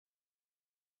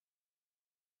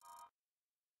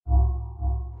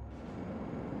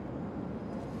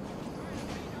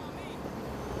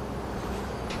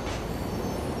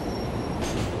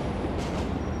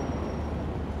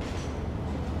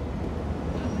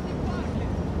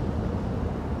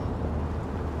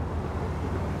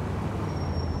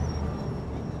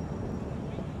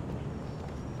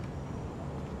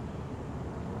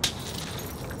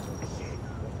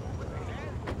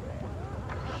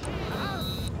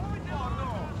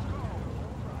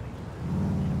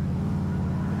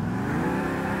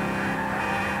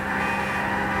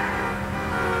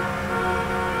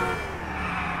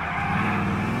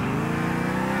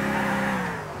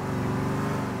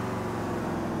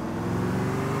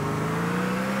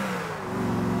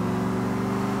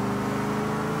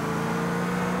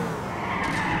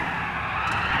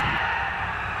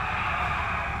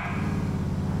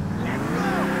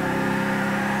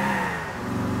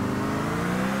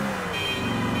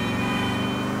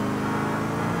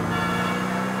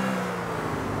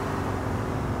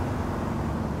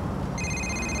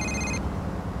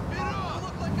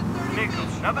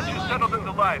Now that you've settled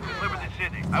into life in Liberty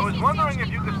City, I was wondering if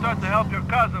you could start to help your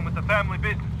cousin with the family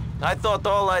business. I thought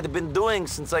all I'd been doing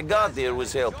since I got here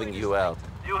was helping you out.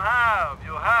 You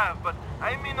have, but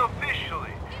I mean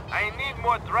officially. I need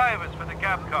more drivers for the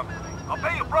cab company. I'll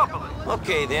pay you properly.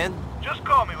 Okay, then. Just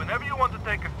call me whenever you want to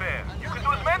take a fare. You can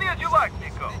do as many as you like,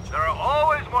 Nico. There are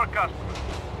always more customers.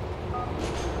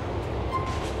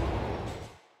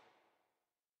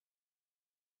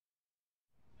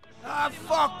 Ah,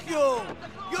 fuck you!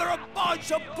 You're a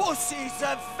bunch of pussies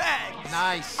and fags!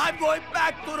 Nice. I'm going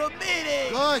back to the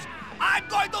meeting! Good. I'm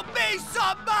going to be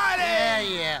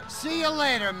somebody! Yeah. See you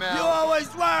later, Mel. You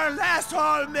always were an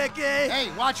asshole, Mickey!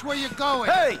 Hey, watch where you're going.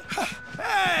 Hey!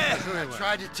 Hey! I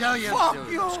tried to tell you. Fuck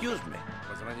you! Excuse me.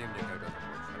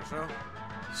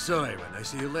 So, Evan, I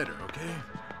see you later, okay?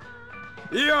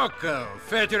 Yoko,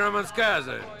 Fetty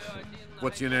Romanskaza.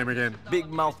 What's your name again? Big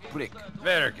mouth prick.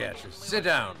 Very catchy. Sit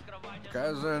down.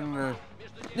 Cousin,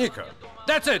 Nico.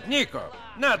 That's it, Nico.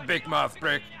 Not Big Mouth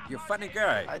Prick. You funny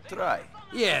guy. I try.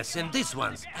 Yes, and this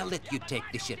one's, I'll let you take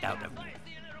the shit out of me.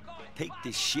 Take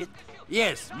this shit?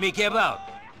 Yes, Mickey about.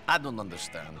 I don't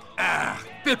understand. Ah,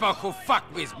 people who fuck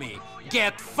with me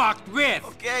get fucked with.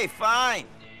 Okay, fine.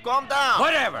 Calm down.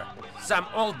 Whatever. Some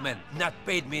old man not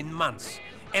paid me in months,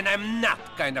 and I'm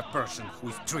not kind of person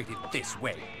who's treated this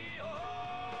way.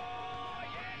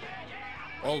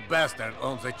 Old bastard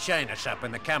owns a china shop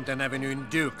in the Campton Avenue in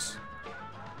Dukes.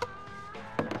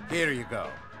 Here you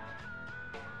go.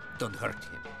 Don't hurt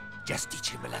him. Just teach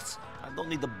him a lesson. I don't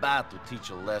need a bat to teach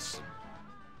a lesson.